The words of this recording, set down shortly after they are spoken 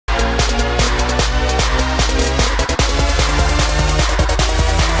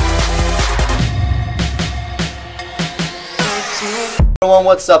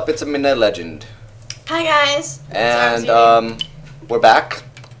everyone, what's up? It's a Midnight Legend. Hi guys. And we're back.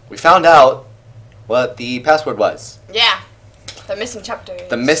 We found out what the password was. Yeah. The missing chapters.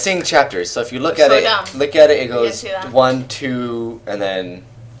 The missing chapters. So if you look at it, it goes 1, 2, and then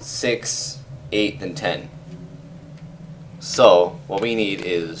 6, 8, then 10. So what we need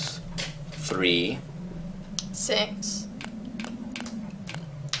is 3, 6.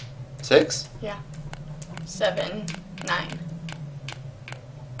 6? Yeah. 7, 9.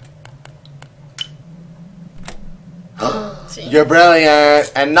 See? You're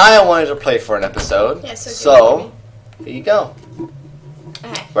brilliant. And Nyah wanted to play for an episode. Yeah, so here you go.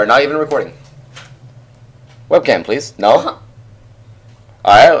 Okay. We're not even recording. Webcam, please. No?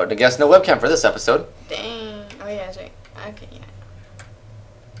 Alright, I guess no webcam for this episode. Dang. Oh yeah, that's right. Okay, yeah.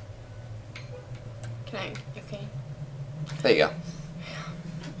 Can I? Okay. There you go.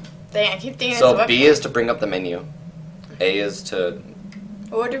 Dang, I keep thinking So it's a B is to bring up the menu. A is to...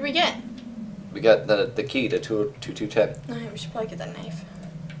 What did we get? We got the key to 2210. We should probably get that knife.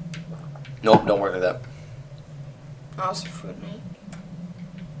 Nope, don't work with that. Oh, it's a food knife.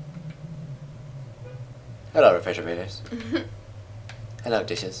 Hello, refrigerators. Hello,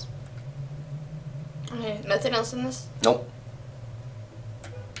 dishes. Okay, nothing else in this? Nope.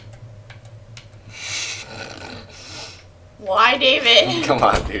 Why, David? Come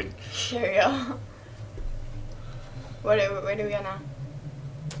on, dude. There we go. Where do we go now?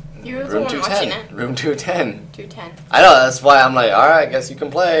 You're the Room one watching 210. it. Room 210. 210. I know, that's why I'm like, alright, I guess you can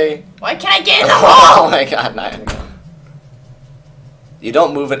play. Why can't I get in the Oh hole? my god, Nyah. You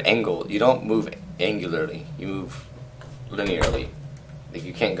don't move at angle. You don't move angularly. You move linearly. Like,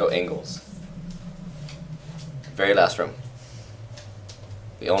 you can't go angles. Very last room.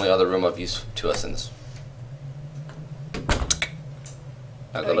 The only other room of use to us in this.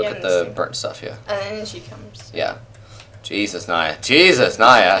 Now go look at the burnt stuff, yeah. And then she comes. Yeah. Jesus, Nyah. Jesus,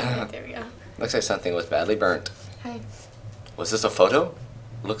 Nyah. There we go. Looks like something was badly burnt. Hi. Was this a photo?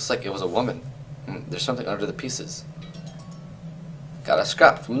 Looks like it was a woman. There's something under the pieces. Got a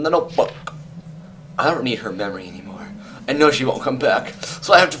scrap from the notebook. I don't need her memory anymore. I know she won't come back,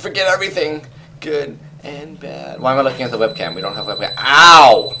 so I have to forget everything. Good and bad. Why am I looking at the webcam? We don't have webcam.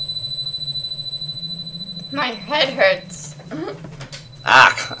 Ow! My head hurts.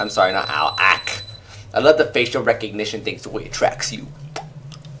 Ack. I'm sorry, not ow. Ack. I love the facial recognition things, the way it tracks you.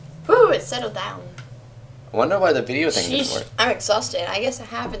 Whew, it settled down. I wonder why the video thing didn't work. I'm exhausted. I guess I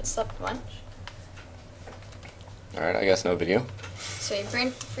haven't slept much. Alright, I guess no video. So you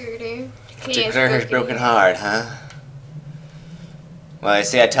burnt the voodoo. To clear his broken heart, huh? Well, I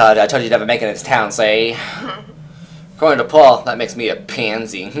see, I told you to never make it in this town, say. According to Paul, that makes me a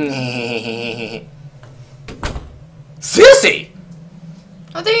pansy. Sissy!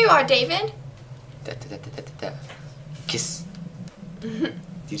 Oh, there you are, David. Da, da, da, da, da, da. Kiss.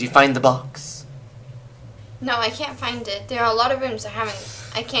 Did you find the box? No, I can't find it. There are a lot of rooms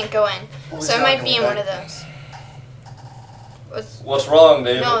I can't go in. So it might be in one of those. What's wrong,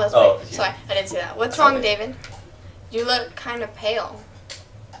 David? No, that's right. Sorry, I didn't see that. What's wrong, David? You look kind of pale.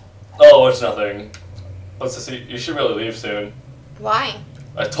 Oh, it's nothing. Let's just see. You should really leave soon. Why?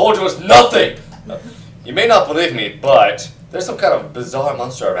 I told you it's nothing! You may not believe me, but there's some kind of bizarre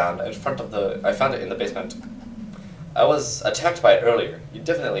monster around in front of the... I found it in the basement. I was attacked by it earlier. You'd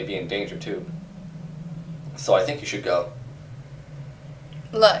definitely be in danger, too. So I think you should go.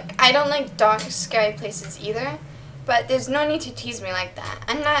 Look, I don't like dark, scary places either, but there's no need to tease me like that.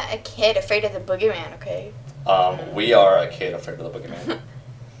 I'm not a kid afraid of the boogeyman, okay? We are a kid afraid of the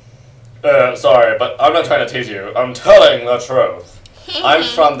boogeyman. Sorry, but I'm not trying to tease you. I'm telling the truth. I'm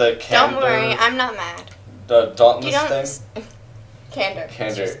from the Candor... Don't worry, I'm not mad. The Dauntless thing? Candor.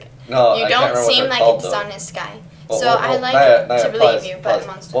 Candor. No, You I can't don't remember what seem they're like called, a though. dishonest guy. Well, So well, I like Nyah, to believe pause, you, but pause.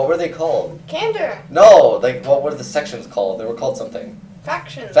 monster. What were they called? Candor. No, like, what were the sections called? They were called something.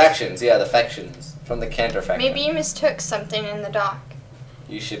 Factions. Factions, yeah, the factions. From the Candor faction. Maybe you mistook something in the dock.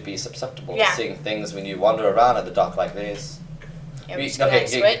 You should be susceptible Yeah. to seeing things when you wander around at the dock like this. Yeah, we just go ahead and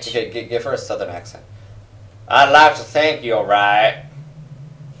switch. Give her a southern accent. I'd like to thank you, alright?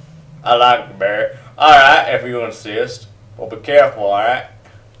 I like the bear. Alright, if you insist. Well, be careful, alright?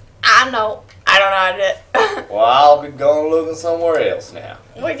 I know. I don't know how to do it. Well, I'll be going looking somewhere else now.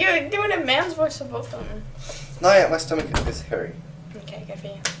 Well, you're doing a man's voice for both of them. No, yeah, my stomach is hairy. Okay, good for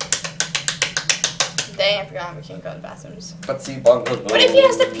you. Dang, I forgot we can't go to the bathrooms. Let's see, bungle. What if he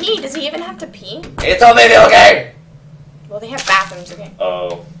has to pee? Does he even have to pee? It's a video game! Well, they have bathrooms, okay?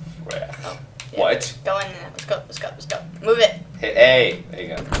 Oh, crap. Oh, yeah. What? Go in there. Let's go, let's go, let's go. Move it. Hit A. There you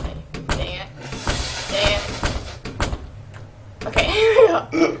go. Dang it. Dang it. Okay, here we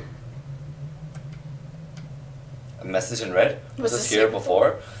go. A message in red? Was this this here here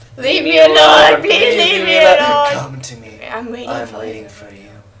before? Leave me alone! Please leave me alone! Come to me. I'm waiting for you. you.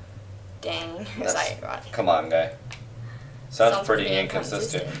 Dang, it's ironic. Come on, guy. Sounds pretty pretty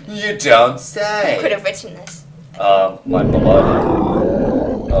inconsistent. inconsistent. You don't I say. could have written this. My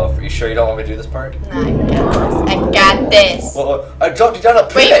beloved. Oh, are you sure you don't want me to do this part? No, I got this. Well, I dropped you down a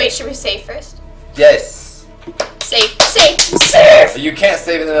pit. Wait, should we save first? Yes. Save! You can't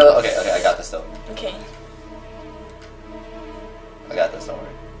save in the middle. Okay, I got this though. Okay. I got this, don't worry.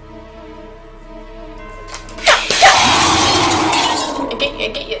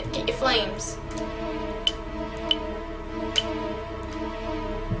 Get your flames.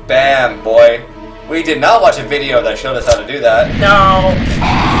 Bam, boy. We did not watch a video that showed us how to do that. No.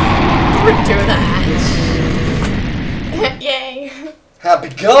 You would do that. Yay. Happy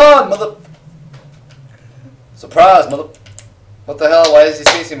gone, mother. Surprise, mother. What the hell? Why is he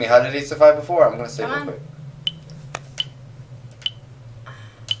chasing me? How did he survive before? I'm gonna save real quick.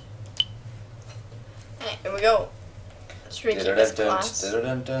 Alright, here we go. Let's read this class.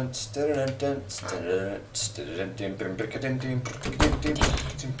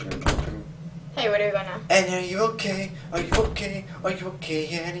 Hey, where do we go now? Annie, are you okay? Are you okay? Are you okay,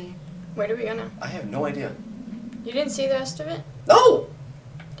 Annie? Where do we go now? I have no idea. You didn't see the rest of it? No!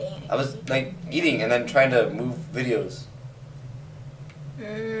 Dang. I was like eating and then trying to move videos.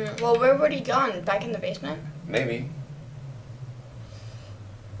 Well, where would he gone? Back in the basement? Maybe.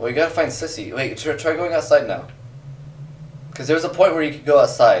 Well, you gotta find Sissy. Wait, try going outside now. Because there's a point where you could go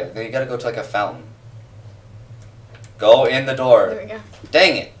outside. Then you gotta go to like a fountain. Go in the door. There we go.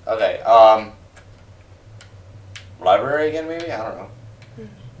 Dang it. Okay, library again maybe? I don't know.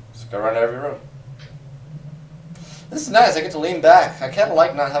 Just go around every room. This is nice, I get to lean back. I kinda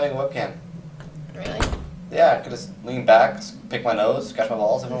like not having a webcam. Really? Yeah, I could just lean back, pick my nose, scratch my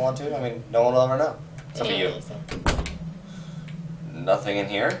balls if I want to. I mean, no one will ever know. Except for you. Nothing in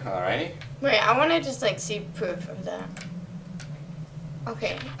here, alrighty. Wait, I want to just like see proof of that.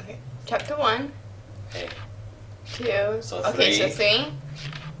 Okay. Chapter 1. Okay. 2. So okay, so 3. 3.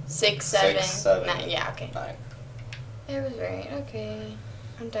 6, 7, 7. 9. Yeah, okay. 9. It was right. Okay.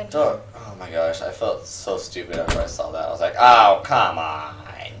 I'm done. Oh my gosh, I felt so stupid after I saw that. I was like, oh, come on.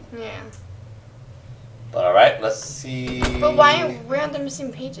 Yeah. But alright, let's see. But where are the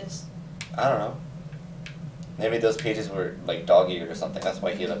missing pages? I don't know. Maybe those pages were like dog-eared or something. That's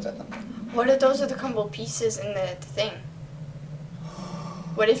why he looked at them. What if those are the crumbled pieces in the thing?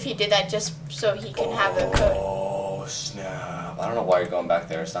 What if he did that just so he can have the code? Oh, snap. I don't know why you're going back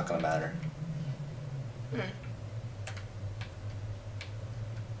there. It's not going to matter.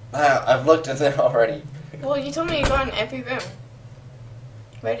 I've looked in there already. Well, you told me to go in every room.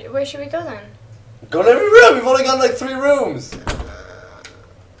 Where should we go then? Go to every room! We've only gone like 3 rooms!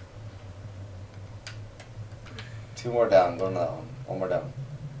 2 more down. Go to that one. 1 more down.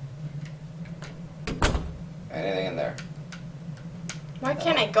 Anything in there? Why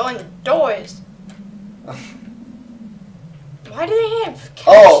can't I go indoors? Why do they have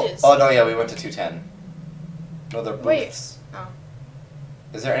couches? Oh no, yeah, we went to 210. No, they're booths. Wait. Oh.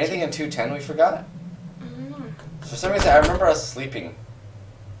 Is there anything in 210 we forgot? I don't know. For some reason, I remember us sleeping.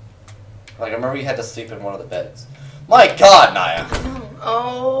 Like, I remember we had to sleep in one of the beds. My God, Nyah!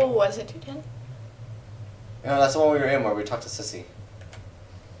 Oh, was it 210? You know, that's the one we were in where we talked to Sissy.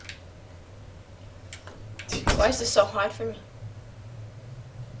 Why is this so hard for me?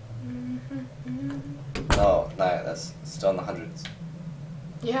 No, Nyah, that's still in the hundreds.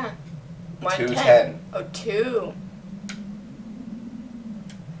 Yeah. 210. Oh, 2.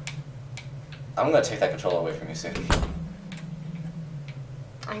 I'm gonna take that controller away from you soon.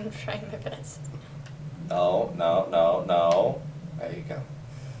 I'm trying my best. No, no, no, no. There you go.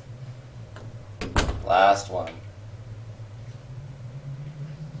 Last one.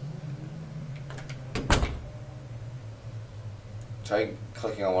 Try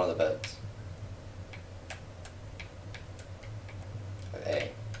clicking on one of the beds.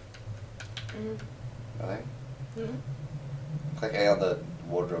 A. Nothing? Click A on the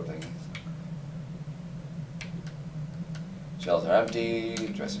wardrobe thing. Shelves are empty,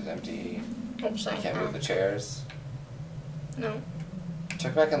 dresser's empty. Oops, You can't move the chairs. No.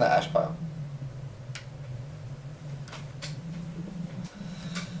 Check back in the ash pile.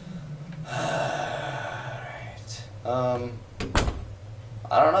 Alright.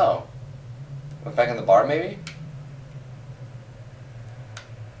 I don't know. Look back in the bar maybe?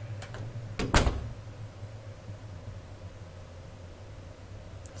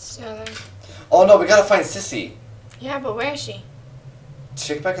 So, Oh no, we gotta find Sissy. yeah, but where is she?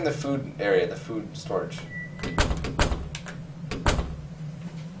 Check back in the food area, the food storage.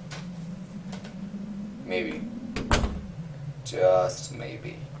 Maybe. Just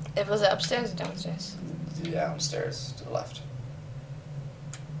maybe. It was upstairs or downstairs? Downstairs to the left.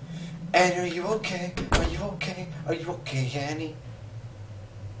 Annie, are you okay? Are you okay? Are you okay, Annie?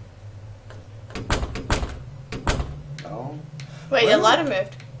 No? Wait, Well- the ladder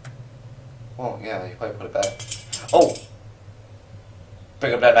moved. Oh, yeah, you probably put it back. Oh!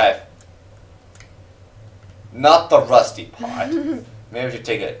 Pick up that knife. Not the rusty pot. Maybe we should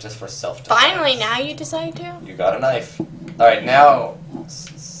take it just for self-defense. Finally, now you decide to? You got a knife. Alright, now...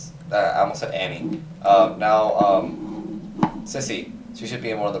 I almost said Annie. Now, Sissy. She should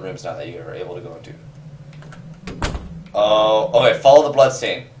be in one of the rooms now that you are able to go into. Oh, okay, follow the blood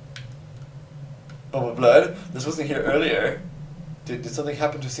stain. Oh, blood? This wasn't here earlier. Did something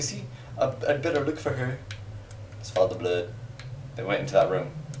happen to Sissy? I'd better look for her. Let's follow the blood. They went into that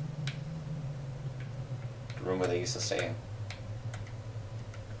room. The room where they used to stay in.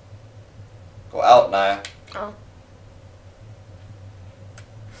 Go out, Nyah. Oh.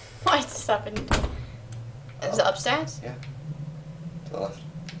 Why is this happening? Is it upstairs? Yeah. To the left.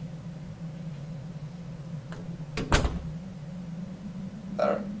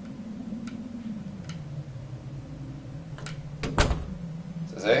 Better.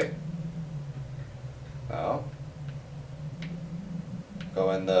 Sissy? No?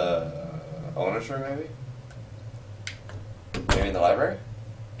 Go in the owner's room, maybe? Maybe in the library?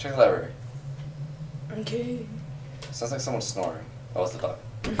 Check the library. Okay. Sounds like someone's snoring. Oh, it's the dog.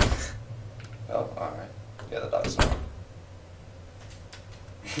 Oh, alright. Yeah, the dog's snoring.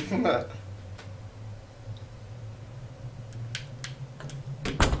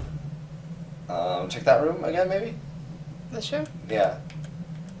 Check that room again, maybe? This room? Yeah.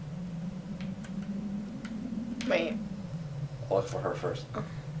 Wait. I'll look for her first. Oh.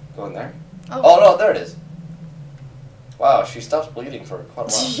 Go in there. Oh. Oh, no, there it is. Wow, she stopped bleeding for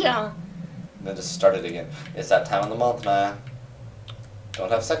quite a while. Yeah. And then just started again. It's that time of the month, Nyah. Don't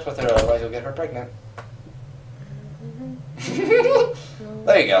have sex with her, otherwise you'll get her pregnant.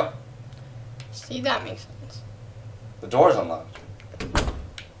 There you go. See, that makes sense. The door's unlocked.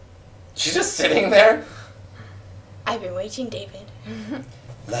 She's just sitting there? I've been waiting, David.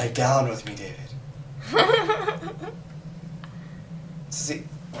 Lie down with me, David. Sissy,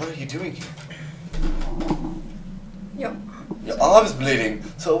 what are you doing here? Yo. Your arm's bleeding,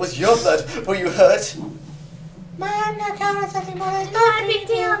 so it was your blood. Were you hurt? Mom, not counting something more. It's not a big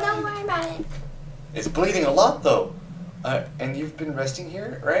deal. Don't worry about it. It's bleeding a lot, though. And you've been resting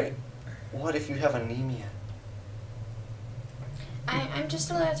here, right? What if you have anemia? I'm just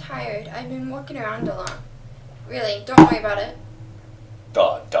a little tired. I've been walking around a lot. Really, don't worry about it.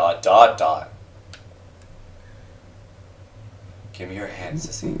 Dot. Give me your hand,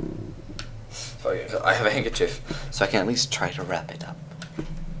 Sissy. Sorry, I have a handkerchief, so I can at least try to wrap it up.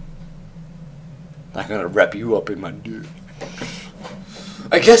 I'm gonna wrap you up in my dick.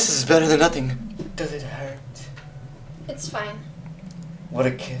 I guess this is better than nothing. Does it hurt? It's fine. Would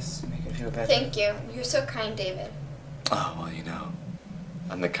a kiss make it feel better? Thank you. You're so kind, David. Oh, well, you know,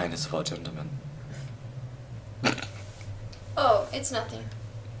 I'm the kindest of all gentlemen. Oh, it's nothing.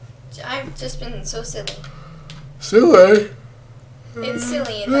 I've just been so silly. Silly? It's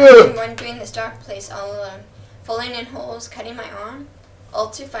silly that I've been wandering this dark place all alone, falling in holes, cutting my arm, all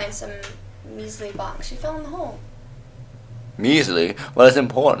to find some measly box. She fell in the hole. Measly? Well, it's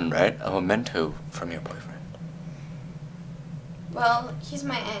important, right? A memento from your boyfriend. Well, he's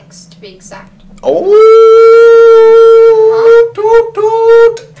my ex, to be exact. Oh! Toot,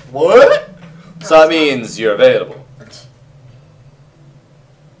 toot. What? So that means you're available.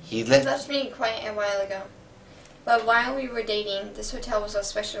 He He left. left me quite a while ago. But while we were dating, this hotel was our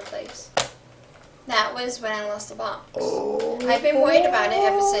special place. That was when I lost the box. Oh. I've been worried about it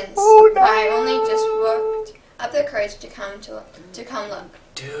ever since. Oh, no. But I only just worked up the courage to come look.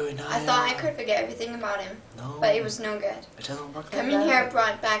 Dude, no. I thought I could forget everything about him, No. but it was no good. It doesn't work like Coming that. here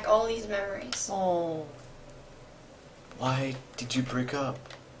brought back all these memories. Oh. Why did you break up?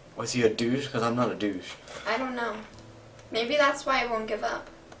 Was he a douche? Because I'm not a douche. I don't know. Maybe that's why I won't give up.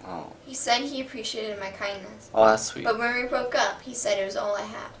 Oh. He said he appreciated my kindness. Oh, that's sweet. But when we broke up, he said it was all I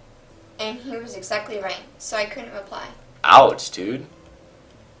had. And he was exactly right, so I couldn't reply. Ouch, dude.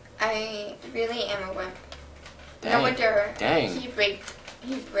 I really am a wimp. Dang. No wonder Dang. he breaked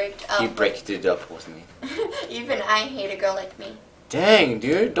up. He braked it up with me. Even I hate a girl like me. Dang,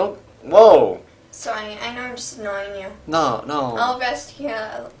 dude. Don't. Whoa. So I know I'm just annoying you. No, no. I'll rest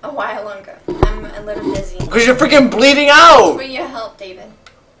here a while longer. I'm a little busy. Because you're freaking bleeding out! For your help, David.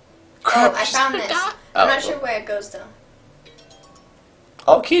 Crap. Oh, I found this. Oh. I'm not sure where it goes though.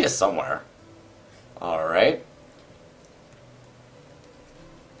 I'll key to somewhere. Alright.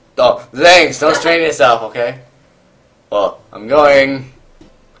 Oh, thanks. Don't strain yourself, okay? Well, I'm going.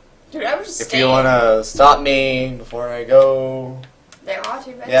 Dude, I was just If staying. you wanna stop me before I go. There are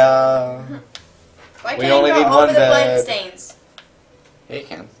two beds. Yeah. Why We can't only I need go one over the blood bed. stains? Yeah, you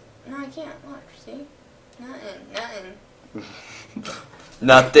can. No, I can't. Look, see?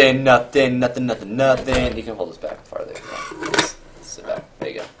 Nothing. Nothing. You can hold this back farther. Yeah. Just sit back. There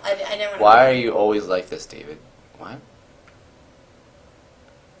you go. I didn't want to. Why are you always like this, David? What?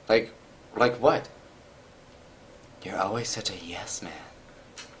 Like what? You're always such a yes man.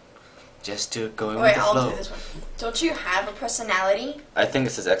 Just do it going Wait, with the I'll flow. do this one. Don't you have a personality? I think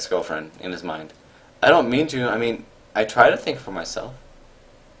it's his ex-girlfriend in his mind. I don't mean to. I mean, I try to think for myself.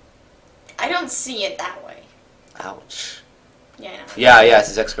 I don't see it that way. Ouch. Yeah, I know. Yeah, it's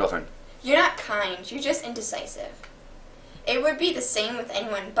his ex-girlfriend. You're not kind. You're just indecisive. It would be the same with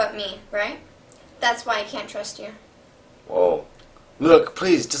anyone but me, right? That's why I can't trust you. Whoa. Look,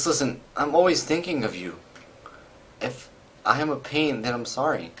 please, just listen. I'm always thinking of you. If I am a pain, then I'm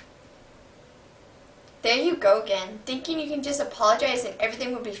sorry. There you go again, thinking you can just apologize and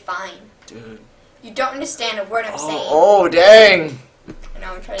everything will be fine. Dude. You don't understand a word I'm saying. Oh, dang. I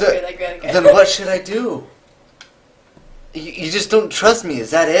know, I'm trying to do it like really good. Then what should I do? You just don't trust me, is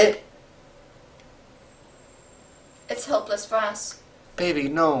that it? It's hopeless for us. Baby,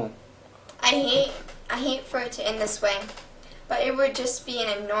 no. I hate for it to end this way, but it would just be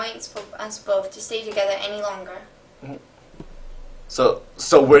an annoyance for us both to stay together any longer. So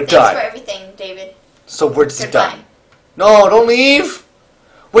we're Thanks done. for everything, David. So we're just Goodbye. done. No, don't leave.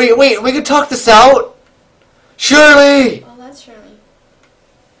 Wait, we can talk this out. Shirley. Oh, that's Shirley.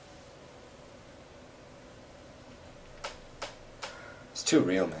 It's too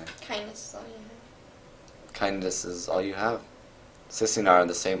real, man. Kindness is all you have. Kindness is all you have. Sissy and I are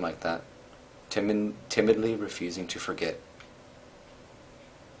the same like that. Timidly refusing to forget.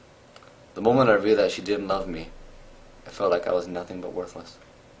 The moment I realized she didn't love me, I felt like I was nothing but worthless.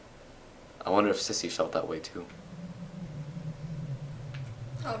 I wonder if Sissy felt that way too.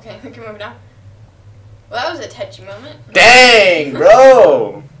 Okay, we can move now. Well, that was a touchy moment. Dang,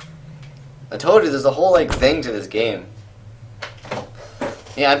 bro! I told you there's a whole thing to this game.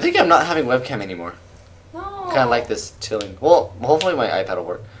 Yeah, I think I'm not having webcam anymore. No. Kind of like this chilling. Well, hopefully my iPad will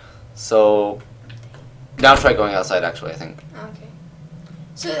work. So now try going outside. Actually, I think. Okay.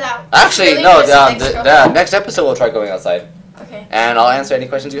 So that. Actually, really no. was the next girl? Next episode we'll try going outside, Okay. and I'll answer any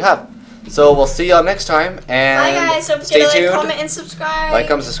questions you have. So we'll see y'all next time, and Bye guys. Don't stay forget to tuned. like, comment, and subscribe. Like,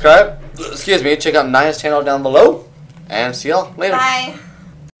 comment, subscribe. Excuse me. Check out Nyah's channel down below, and see y'all later. Bye.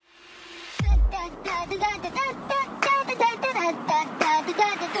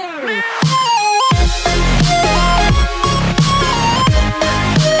 Meow.